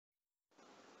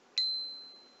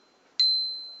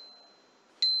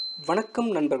வணக்கம்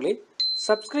நண்பர்களே.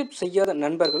 சப்ஸ்கிரைப் செய்யாத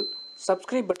நண்பர்கள்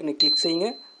சப்ஸ்கிரைப் பட்டனை கிளிக் செய்யுங்க.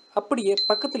 அப்படியே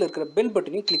பக்கத்தில் இருக்கிற பெல்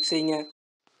பட்டனையும் கிளிக் செய்யுங்க.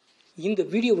 இந்த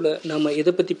வீடியோவில் நாம்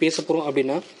எதை பற்றி பேச போகிறோம்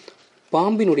அப்படின்னா,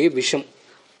 பாம்பினுடைய விஷம்.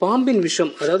 பாம்பின்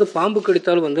விஷம், அதாவது பாம்பு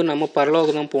கடித்தால் நம்ம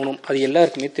பரலோகம் தான் போகணும், அது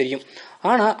எல்லாருக்குமே தெரியும்.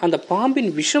 ஆனால் அந்த பாம்பின்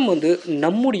விஷம்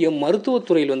நம்முடைய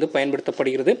மருத்துவத்துறையில்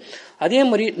பயன்படுத்தப்படுகிறது. அதே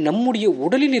மாதிரி நம்முடைய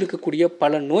உடலில் இருக்கக்கூடிய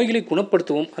பல நோய்களை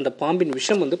குணப்படுத்தவும் அந்த பாம்பின்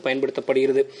விஷம்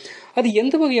பயன்படுத்தப்படுகிறது. அது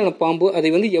எந்த வகையான பாம்பு,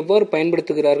 அதை எவ்வாறு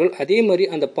பயன்படுத்துகிறார்கள், அதே மாதிரி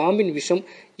அந்த பாம்பின் விஷம்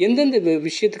எந்தெந்த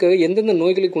விஷயத்துக்காக எந்தெந்த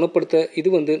நோய்களை குணப்படுத்த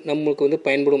இது நம்மளுக்கு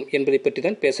பயன்படும் என்பதை பற்றி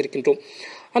தான் பேச இருக்கின்றோம்.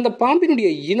 அந்த பாம்பினுடைய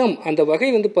இனம், அந்த வகை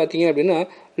பார்த்தீங்க அப்படின்னா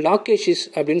லாக்கேஷிஸ்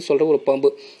அப்படின்னு சொல்கிற ஒரு பாம்பு.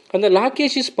 அந்த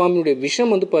லாக்கேஷிஸ் பாம்பினுடைய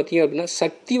விஷம் பார்த்தீங்க அப்படின்னா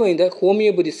சக்தி வாய்ந்த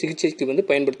ஹோமியோபதி சிகிச்சைக்கு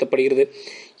பயன்படுத்தப்படுகிறது.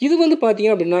 இது பார்த்தீங்க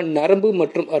அப்படின்னா நரம்பு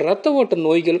மற்றும் இரத்த ஓட்ட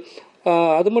நோய்கள்,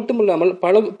 அது மட்டும் இல்லாமல்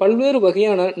பல்வேறு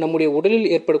வகையான நம்முடைய உடலில்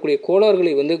ஏற்படக்கூடிய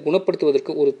கோளாறுகளை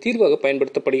குணப்படுத்துவதற்கு ஒரு தீர்வாக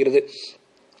பயன்படுத்தப்படுகிறது.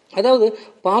 அதாவது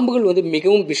பாம்புகள்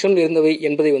மிகவும் விஷம் நிறைந்தவை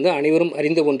என்பதை அனைவரும்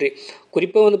அறிந்த ஒன்றே.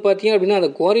 குறிப்பாக பார்த்தீங்க அப்படின்னா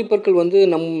அந்த கோரைப்பற்கள்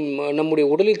நம்முடைய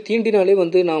உடலில் தீண்டினாலே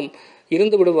நாம்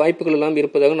இறந்துவிட வாய்ப்புகள் எல்லாம்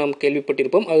இருப்பதாக நாம்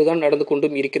கேள்விப்பட்டிருப்போம். அதுதான் நடந்து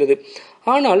கொண்டும் இருக்கிறது.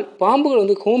 ஆனால் பாம்புகள்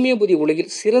ஹோமியோபதி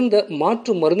உலகில் சிறந்த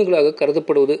மாற்று மருந்துகளாக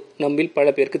கருதப்படுவது நம்மில்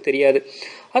பல பேருக்கு தெரியாது.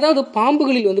 அதாவது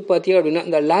பாம்புகளில் பார்த்தீங்க அப்படின்னா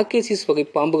இந்த லாக்கேசிஸ் வகை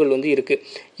பாம்புகள் இருக்குது.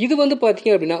 இது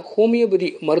பார்த்தீங்க அப்படின்னா ஹோமியோபதி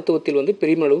மருத்துவத்தில்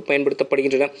பெருமளவு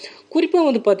பயன்படுத்தப்படுகின்றன.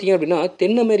 குறிப்பாக பார்த்தீங்க அப்படின்னா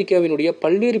தென் அமெரிக்காவினுடைய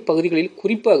பல்வேறு பகுதிகளில்,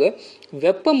 குறிப்பாக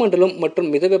வெப்பமண்டலம் மற்றும்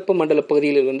மிதவெப்ப மண்டல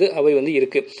பகுதிகளில் அவை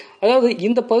இருக்குது. அதாவது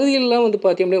இந்த பகுதிகளெல்லாம்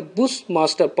பார்த்தீங்க அப்படின்னா புஷ்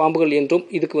மாஸ்டர் பாம்புகள் என்றும்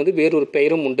இதுக்கு வேறொரு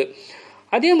பெயரும் உண்டு.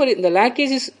 அதே மாதிரி இந்த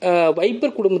லாக்கேசிஸ்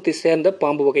வைப்பர் குடும்பத்தை சேர்ந்த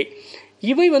பாம்பு வகை.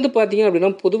 இவை பார்த்தீங்க அப்படின்னா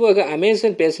பொதுவாக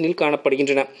அமேசான் பேசினில்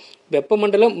காணப்படுகின்றன.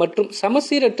 வெப்பமண்டலம் மற்றும்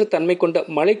சமசீரற்ற தன்மை கொண்ட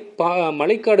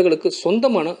மலைக்காடுகளுக்கு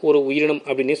சொந்தமான ஒரு உயிரினம்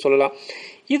அப்படின்னே சொல்லலாம்.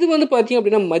 இது பார்த்தீங்க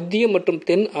அப்படின்னா மத்திய மற்றும்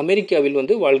தென்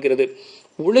அமெரிக்காவில் வாழ்கிறது.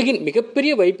 உலகின்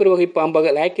மிகப்பெரிய வைப்பர் வகை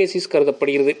பாம்பாக லாக்கேசிஸ்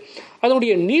கருதப்படுகிறது.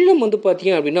 அதனுடைய நீளம்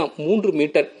பார்த்தீங்க அப்படின்னா 3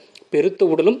 மீட்டர். பெருத்த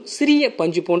உடலும் சிறிய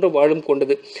பஞ்சு போன்ற வாழும்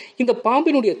கொண்டது. இந்த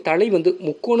பாம்பினுடைய தலை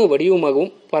முக்கோண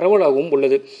வடிவமாகவும் பரவலாகவும்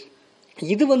உள்ளது.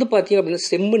 இது பார்த்தீங்க அப்படின்னா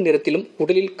செம்மண் நிறத்திலும்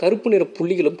உடலில் கருப்பு நிற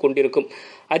புள்ளிகளும் கொண்டிருக்கும்.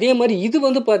 அதே மாதிரி இது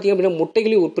பார்த்தீங்க அப்படின்னா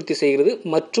முட்டைகளை உற்பத்தி செய்கிறது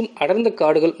மற்றும் அடர்ந்த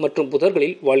காடுகள் மற்றும்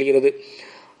புதர்களில் வாழ்கிறது.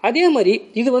 அதே மாதிரி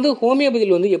இது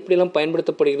ஹோமியோபதியில் எப்படியெல்லாம்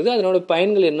பயன்படுத்தப்படுகிறது, அதனோட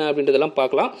பயன்கள் என்ன அப்படின்றதெல்லாம்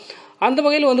பார்க்கலாம். அந்த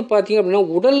வகையில் பார்த்தீங்க அப்படின்னா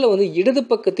உடலில் இடது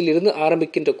பக்கத்தில் இருந்து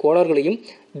ஆரம்பிக்கின்ற கோளாறுகளையும்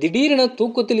திடீரென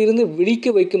தூக்கத்தில் இருந்து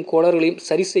விழிக்க வைக்கும் கோளாறுகளையும்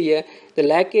சரி செய்ய இந்த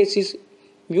லாக்கேசிஸ்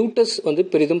மியூட்டஸ்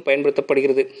பெரிதும்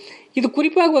பயன்படுத்தப்படுகிறது. இது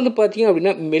குறிப்பாக பார்த்தீங்க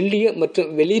அப்படின்னா மெல்லிய மற்றும்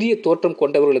வெளிரிய தோற்றம்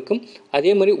கொண்டவர்களுக்கும்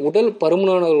அதே மாதிரி உடல்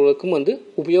பருமனானவர்களுக்கும்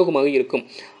உபயோகமாக இருக்கும்.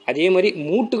 அதே மாதிரி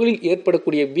மூட்டுகளில்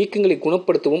ஏற்படக்கூடிய வீக்கங்களை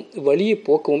குணப்படுத்தவும் வலியை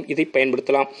போக்கவும் இதை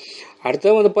பயன்படுத்தலாம்.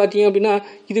 அடுத்தது பார்த்தீங்க அப்படின்னா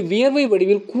இது வியர்வை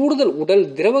வடிவில் கூடுதல் உடல்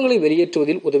திரவங்களை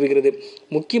வெளியேற்றுவதில் உதவுகிறது.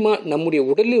 முக்கியமாக நம்முடைய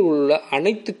உடலில் உள்ள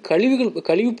அனைத்து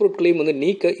கழிவுப் பொருட்களையும்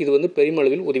நீக்க இது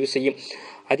பெருமளவில் உதவி செய்யும்.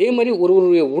 அதே மாதிரி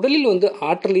ஒருவருடைய உடலில்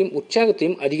ஆற்றலையும்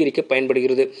உற்சாகத்தையும் அதிகரிக்க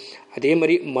பயன்படுகிறது. அதே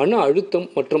மாதிரி மன அழுத்தம்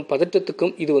மற்றும்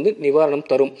பதற்றத்துக்கும் இது நிவாரணம்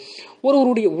தரும்.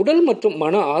 ஒருவருடைய உடல் மற்றும்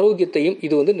மன ஆரோக்கியத்தையும்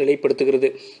இது நிலைப்படுத்துகிறது.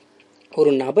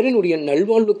 ஒரு நபரினுடைய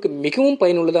நல்வாழ்வுக்கு மிகவும்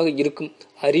பயனுள்ளதாக இருக்கும்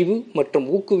அறிவு மற்றும்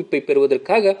ஊக்குவிப்பை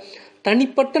பெறுவதற்காக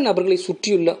தனிப்பட்ட நபர்களை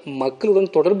சுற்றியுள்ள மக்களுடன்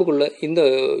தொடர்பு கொள்ள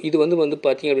இது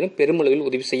பார்த்தீங்க அப்படின்னா பெருமளவில்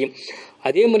உதவி செய்யும்.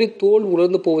 அதே மாதிரி தோல்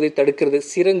உலர்ந்து போவதை தடுக்கிறது.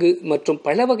 சிரங்கு மற்றும்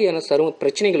பல வகையான சரும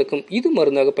பிரச்சனைகளுக்கும் இது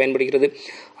மருந்தாக பயன்படுகிறது.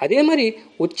 அதே மாதிரி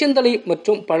உச்சந்தலை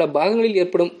மற்றும் பல பாகங்களில்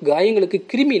ஏற்படும் காயங்களுக்கு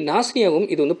கிருமி நாசினியாகவும்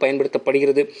இது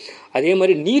பயன்படுத்தப்படுகிறது. அதே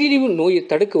மாதிரி நீரிழிவு நோயை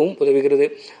தடுக்கவும் உதவுகிறது.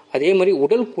 அதே மாதிரி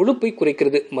உடல் கொழுப்பை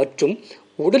குறைக்கிறது மற்றும்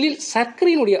உடலில்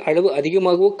சர்க்கரையினுடைய அளவு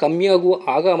அதிகமாகவோ கம்மியாகவோ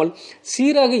ஆகாமல்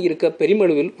சீராக இருக்க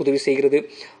பெருமளவில் உதவி செய்கிறது.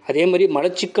 அதே மாதிரி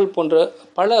மலச்சிக்கல் போன்ற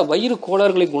பல வயிறு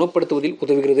கோளாறுகளை குணப்படுத்துவதில்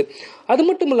உதவுகிறது. அது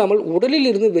மட்டும் இல்லாமல் உடலில்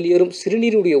இருந்து வெளியேறும்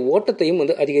சிறுநீருடைய ஓட்டத்தையும்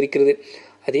அதிகரிக்கிறது.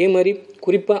 அதே மாதிரி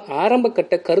குறிப்பாக ஆரம்ப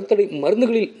கட்ட கருத்தடை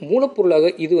மருந்துகளில்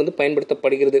மூலப்பொருளாக இது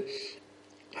பயன்படுத்தப்படுகிறது.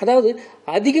 அதாவது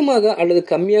அதிகமாக அல்லது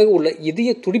கம்மியாக உள்ள இதய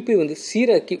துடிப்பை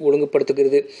சீராக்கி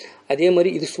ஒழுங்குபடுத்துகிறது. அதே மாதிரி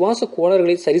இது சுவாச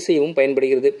கோளாறுகளை சரி செய்யவும்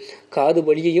பயன்படுகிறது. காது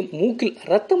வலியையும் மூக்கில்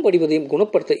ரத்தம் படிவதையும்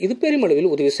குணப்படுத்த இது பெருமளவில்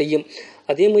உதவி செய்யும்.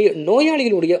 அதே மாதிரி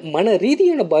நோயாளிகளுடைய மன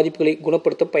ரீதியான பாதிப்புகளை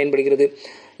குணப்படுத்த பயன்படுகிறது.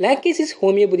 லாக்கேசிஸ்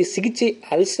ஹோமியோபதி சிகிச்சை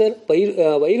அல்சர்,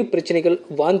 வயிறு பிரச்சனைகள்,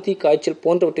 வாந்தி, காய்ச்சல்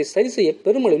போன்றவற்றை சரி செய்ய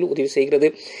பெருமளவில் உதவி செய்கிறது.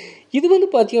 இது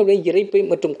பார்த்தீங்க அப்படின்னா இரைப்பை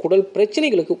மற்றும் குடல்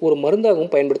பிரச்சனைகளுக்கு ஒரு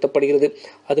மருந்தாகவும் பயன்படுத்தப்படுகிறது.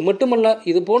 அது மட்டுமல்ல,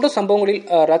 இது போன்ற சம்பவங்களில்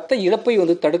இரத்த இழப்பை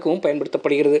தடுக்கவும்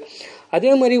பயன்படுத்தப்படுகிறது.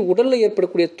 அதே மாதிரி உடலில்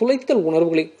ஏற்படக்கூடிய துளைத்தல்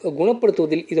உணர்வுகளை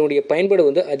குணப்படுத்துவதில் இதனுடைய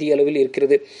பயன்பாடு அதிக அளவில்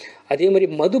இருக்கிறது. அதே மாதிரி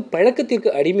மது பழக்கத்திற்கு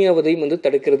அடிமையாவதையும் வந்து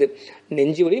தடுக்கிறது.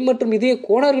 நெஞ்சுவலி மற்றும் இதய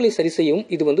கோளாறுகளை சரி செய்யவும்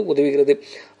இது வந்து உதவுகிறது.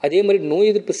 அதே மாதிரி நோய்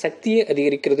எதிர்ப்பு சக்தியை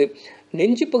அதிகரிக்கிறது.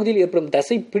 நெஞ்சு பகுதியில் ஏற்படும்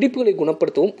தசை பிடிப்புகளை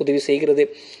குணப்படுத்தவும் உதவி செய்கிறது.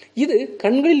 இது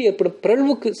கண்களில் ஏற்படும்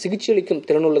பிறழ்வுக்கு சிகிச்சை அளிக்கும்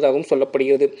திறனுள்ளதாகவும்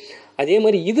சொல்லப்படுகிறது. அதே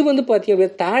மாதிரி இது வந்து பார்த்தீங்கன்னா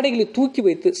தாடைகளை தூக்கி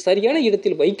வைத்து சரியான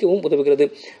இடத்தில் வைக்கவும் உதவுகிறது.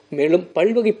 மேலும்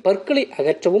பல்வகை பற்களை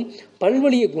அகற்றவும்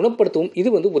பல்வலியை குணப்படுத்தவும் இது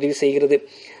வந்து உதவி செய்கிறது.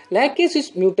 லாக்டேசிஸ்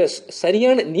மியூட்டஸ்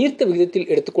சரியான நீர்த்த விகிதத்தில்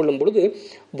எடுத்துக்கொள்ளும் பொழுது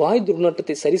வாய்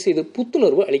துர்நாற்றத்தை சரி செய்து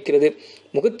புத்துணர்வு அளிக்கிறது.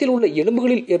 முகத்தில் உள்ள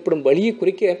எலும்புகளில் ஏற்படும் வலியை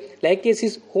குறைக்க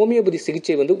லாக்டேசிஸ் ஹோமியோபதி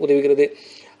சிகிச்சை வந்து உதவுகிறது.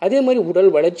 அதே மாதிரி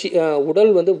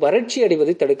உடல் வந்து வறட்சி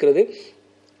அடைவதை தடுக்கிறது.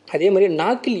 அதே மாதிரி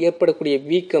நாக்கில் ஏற்படக்கூடிய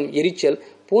வீக்கம், எரிச்சல்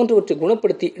போன்றவற்றை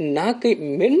குணப்படுத்தி நாக்கை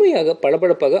மென்மையாக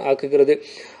பளபளப்பாக ஆக்குகிறது.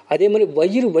 அதே மாதிரி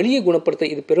வயிறு வலியை குணப்படுத்த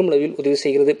இது பெருமளவில் உதவி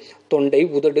செய்கிறது. தொண்டை,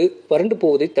 உதடு வறண்டு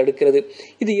போவதை தடுக்கிறது.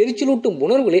 இது எரிச்சலூட்டும்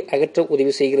உணர்வுகளை அகற்ற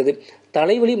உதவி செய்கிறது.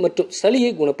 தலைவலி மற்றும்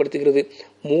சளியை குணப்படுத்துகிறது.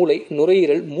 மூளை,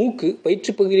 நுரையீரல், மூக்கு,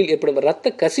 வயிற்றுப்பகுதியில் ஏற்படும்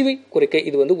இரத்த கசிவை குறைக்க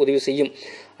இது வந்து உதவி செய்யும்.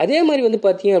 அதே மாதிரி வந்து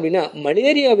பார்த்தீங்க அப்படின்னா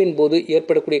மலேரியாவின் போது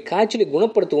ஏற்படக்கூடிய காய்ச்சலை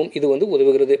குணப்படுத்தவும் இது வந்து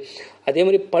உதவுகிறது. அதே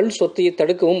மாதிரி பல் சொத்தையை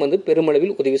தடுக்கவும் வந்து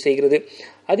பெருமளவில் உதவி செய்கிறது.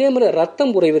 அதே மாதிரி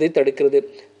ரத்தம் உறைவதை தடுக்கிறது.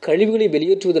 கழிவுகளை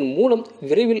வெளியேற்றுவதன் மூலம்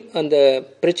விரைவில் அந்த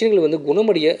பிரச்சனைகள் வந்து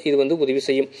குணமடைய இது வந்து உதவி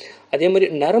செய்யும். அதே மாதிரி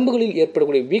நரம்புகளில்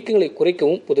ஏற்படக்கூடிய வீக்கங்களை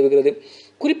குறைக்கவும் உதவுகிறது.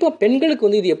 குறிப்பாக பெண்களுக்கு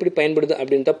வந்து இது எப்படி பயன்படுது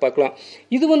அப்படின்னு தான் பார்க்கலாம்.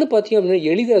 இது வந்து பார்த்தீங்க அப்படின்னா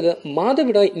எளிதாக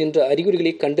மாதவிடாய் நின்ற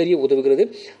அறிகுறிகளை கண்டறிய உதவுகிறது.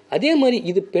 அதே மாதிரி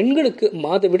இது பெண்களுக்கு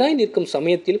மாதவிடாய் நிற்கும்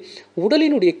சமயத்தில்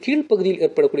உடலினுடைய கீழ்ப்பகுதியில்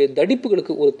ஏற்படக்கூடிய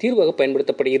தடிப்புகளுக்கு ஒரு தீர்வாக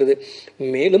பயன்படுத்தப்படுகிறது.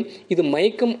 மேலும் இது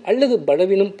மயக்கம் அல்லது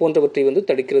பலவீனம் போன்றவற்றை வந்து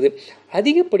தடுக்கிறது.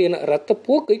 அதிகப்படியான இரத்த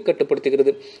போக்கை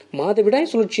கட்டுப்படுத்துகிறது.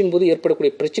 மாதவிடாய் சுழற்சியின் போது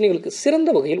ஏற்படக்கூடிய பிரச்சனைகளுக்கு சிறந்த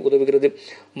வகையில் உதவுகிறது.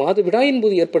 மாதவிடாயின்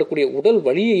போது ஏற்படக்கூடிய உடல்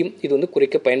வலியையும் இது வந்து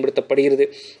குறைக்க பயன்படுத்தப்படுகிறது.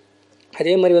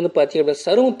 அதே மாதிரி வந்து பார்த்தீங்கன்னா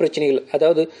சரும பிரச்சனைகள்,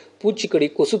 அதாவது பூச்சிக்கடி,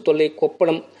 கொசு தொல்லை,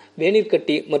 கொப்பளம்,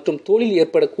 வேநீர்க்கட்டி மற்றும் தோலில்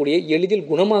ஏற்படக்கூடிய எளிதில்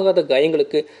குணமாகாத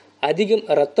காயங்களுக்கு அதிகம்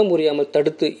ரத்தம் உறையாமல்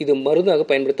தடுத்து இது மருந்தாக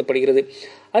பயன்படுத்தப்படுகிறது.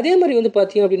 அதே மாதிரி வந்து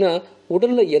பார்த்தீங்க அப்படின்னா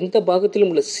உடலில் எந்த பாகத்திலும்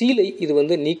உள்ள சீலை இது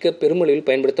வந்து நீக்க பெருமளவில்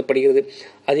பயன்படுத்தப்படுகிறது.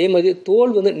 அதே மாதிரி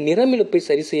தோல் வந்து நிறமிழப்பை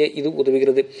சரி செய்ய இது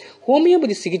உதவுகிறது.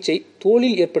 ஹோமியோபதி சிகிச்சை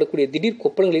தோலில் ஏற்படக்கூடிய திடீர்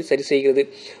கொப்பளங்களை சரி செய்கிறது.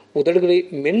 உதடுகளை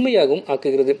மென்மையாகவும்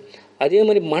ஆக்குகிறது. அதே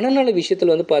மாதிரி மனநல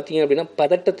விஷயத்தில் வந்து பார்த்தீங்க அப்படின்னா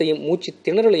பதட்டத்தையும் மூச்சு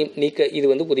திணறலையும் நீக்க இது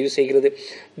வந்து உதவி செய்கிறது.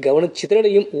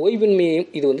 கவனச்சிதறலையும் ஓய்வின்மையையும்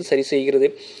இது வந்து சரி செய்கிறது.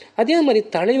 அதே மாதிரி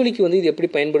தலைவலிக்கு வந்து இது எப்படி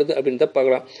பயன்படுது அப்படின்னு தான்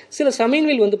பார்க்கலாம். சில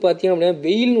சமயங்களில் வந்து பார்த்தீங்க அப்படின்னா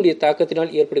வெயிலினுடைய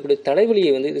தாக்கத்தினால் ஏற்படக்கூடிய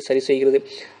தலைவலியை வந்து இது சரி செய்கிறது.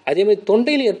 அதே மாதிரி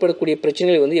தொண்டையில் ஏற்படக்கூடிய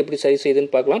பிரச்சனைகளை வந்து எப்படி சரி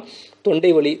செய்யுதுன்னு பார்க்கலாம்.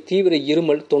 தொண்டை வலி, தீவிர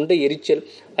இருமல், தொண்டை எரிச்சல்,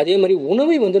 அதே மாதிரி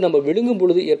உணவை வந்து நம்ம விழுங்கும்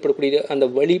பொழுது ஏற்படக்கூடிய அந்த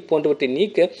வலி போன்றவற்றை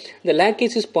நீக்க இந்த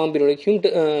லாக்டேசிஸ் பாம்பினுடைய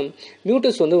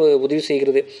மியூட்டஸ் வந்து உதவி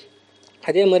செய்கிறது.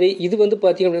 அதே மாதிரி இது வந்து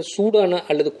பார்த்தீங்க அப்படின்னா சூடான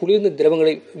அல்லது குளிர்ந்த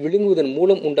திரவங்களை விழுங்குவதன்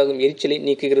மூலம் உண்டாகும் எரிச்சலை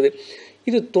நீக்குகிறது.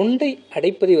 இது தொண்டை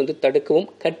அடைப்பதை வந்து தடுக்கவும்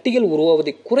கட்டிகள்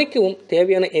உருவாவதை குறைக்கவும்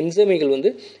தேவையான என்சைம்கள் வந்து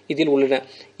இதில் உள்ளன.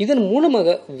 இதன்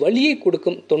மூலமாக வலியை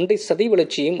கொடுக்கும் தொண்டை சதை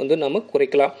வளர்ச்சியையும் வந்து நாம்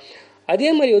குறைக்கலாம். அதே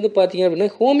மாதிரி வந்து பார்த்தீங்க அப்படின்னா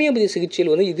ஹோமியோபதி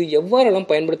சிகிச்சையில் வந்து இது எவ்வாறெல்லாம்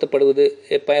பயன்படுத்தப்படுகிறது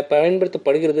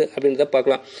அப்படின்றத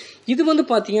பார்க்கலாம். இது வந்து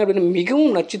பார்த்தீங்க அப்படின்னா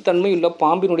மிகவும் நச்சுத்தன்மை உள்ள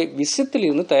பாம்பினுடைய விஷத்தில்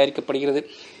இருந்து தயாரிக்கப்படுகிறது.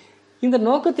 இந்த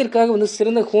நோக்கத்திற்காக வந்து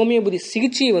சிறந்த ஹோமியோபதி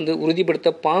சிகிச்சையை வந்து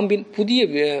உறுதிப்படுத்த பாம்பின் புதிய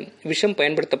விஷம்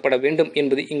பயன்படுத்தப்பட வேண்டும்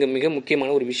என்பது இங்கு மிக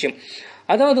முக்கியமான ஒரு விஷயம்.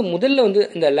 அதாவது முதல்ல வந்து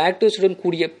இந்த லாக்டோஸுடன்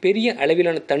கூடிய பெரிய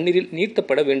அளவிலான தண்ணீரில்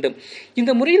நீர்த்தப்பட வேண்டும்.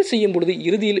 இந்த முறையில் செய்யும் பொழுது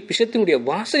இறுதியில் விஷத்தினுடைய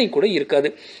வாசனை கூட இருக்காது.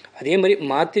 அதே மாதிரி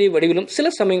மாத்திரை வடிவிலும் சில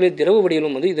சமயங்களில் திரவ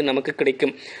வடிவிலும் வந்து இது நமக்கு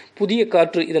கிடைக்கும். புதிய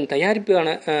காற்று இதன்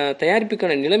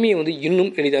தயாரிப்புக்கான நிலைமையை வந்து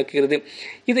இன்னும் எளிதாக்குகிறது.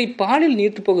 இதை பாலில்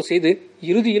நீர்த்து போக செய்து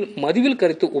இறுதியில் மதுவில்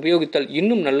கரைத்து உபயோகித்தால்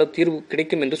இன்னும் நல்ல தீர்வு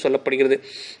கிடைக்கும் என்று சொல்லப்படுகிறது.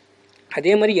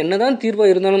 அதே மாதிரி என்னதான்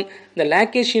தீர்வாக இருந்தாலும் இந்த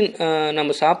லாக்டேஷன்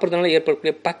நம்ம சாப்பிட்றதுனால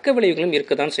ஏற்படக்கூடிய பக்க விளைவுகளும்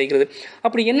இருக்க தான் செய்கிறது.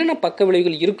 அப்படி என்னென்ன பக்க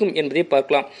விளைவுகள் இருக்கும் என்பதை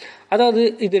பார்க்கலாம். அதாவது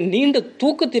இது நீண்ட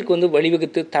தூக்கத்திற்கு வந்து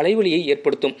வழிவகுத்து தலைவலியை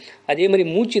ஏற்படுத்தும். அதே மாதிரி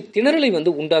மூச்சு திணறலை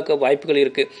வந்து உண்டாக்க வாய்ப்புகள்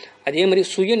இருக்குது. அதே மாதிரி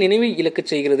சுய நினைவை இழக்க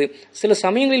செய்கிறது. சில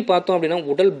சமயங்களில் பார்த்தோம் அப்படின்னா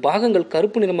உடல் பாகங்கள்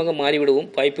கருப்பு நிறமாக மாறிவிடவும்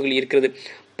வாய்ப்புகள் இருக்கிறது.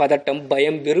 பதட்டம்,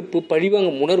 பயம், வெறுப்பு,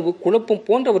 பழிவாங்கும் உணர்வு, குழப்பம்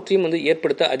போன்றவற்றையும் வந்து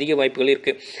ஏற்படுத்த அதிக வாய்ப்புகள்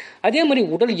இருக்குது. அதே மாதிரி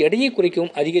உடல் எடையை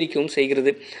குறைக்கவும் அதிகரிக்கவும்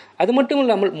செய்கிறது. அது மட்டும்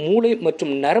இல்லாமல் மூளை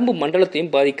மற்றும் நரம்பு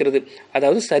மண்டலத்தையும் பாதிக்கிறது.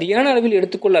 அதாவது சரியான அளவில்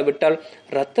எடுத்துக்கொள்ளாவிட்டால்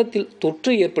இரத்தத்தில்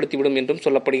தொற்றை ஏற்படுத்திவிடும் என்றும்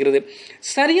சொல்லப்படுகிறது.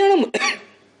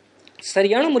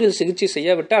 சரியான முறையில் சிகிச்சை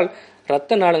செய்யாவிட்டால்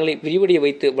இரத்த நாளங்களை விரிவடைய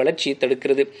வைத்து வளர்ச்சியை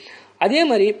தடுக்கிறது. அதே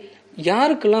மாதிரி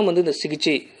யாருக்கெல்லாம் வந்து இந்த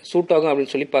சிகிச்சை சூட் ஆகும்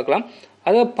அப்படின்னு சொல்லி பார்க்கலாம்.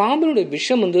 அதாவது பாம்பினுடைய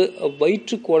விஷம் வந்து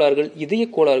வயிற்று கோளாறுகள், இதய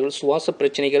கோளாறுகள், சுவாச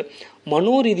பிரச்சனைகள்,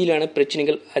 மனோரீதியிலான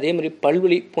பிரச்சனைகள், அதே மாதிரி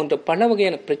பல்வலி போன்ற பல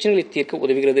வகையான பிரச்சனைகளை தீர்க்க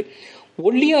உதவுகிறது.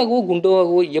 ஒல்லியாகவோ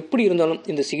குண்டாகவோ எப்படி இருந்தாலும்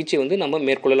இந்த சிகிச்சை வந்து நம்ம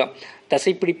மேற்கொள்ளலாம்.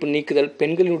 தசைப்பிடிப்பு நீக்குதல்,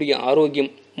 பெண்களினுடைய ஆரோக்கியம்,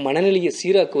 மனநிலையை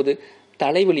சீராக்குவது,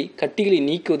 தலைவலி, கட்டிகளை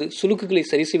நீக்குவது, சுளுக்குகளை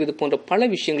சரி செய்வது போன்ற பல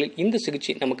விஷயங்களில் இந்த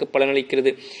சிகிச்சை நமக்கு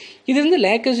பலனளிக்கிறது. இதிலிருந்து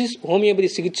லேக்கோசிஸ் ஹோமியோபதி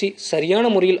சிகிச்சை சரியான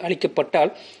முறையில்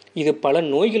அளிக்கப்பட்டால் இது பல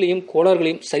நோய்களையும்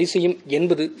கோளாறுகளையும் சரி செய்யும்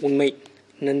என்பது உண்மை.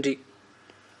 நன்றி.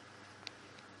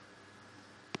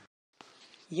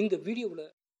 இந்த வீடியோவில்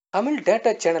தமிழ்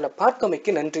டேட்டா சேனலை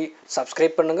பார்க்கமைக்கு நன்றி.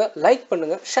 சப்ஸ்கிரைப் பண்ணுங்க, லைக்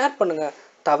பண்ணுங்க, ஷேர் பண்ணுங்க.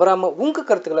 தவறாம உங்க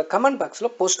கருத்துக்களை கமெண்ட்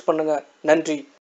பாக்ஸில் போஸ்ட் பண்ணுங்க. நன்றி.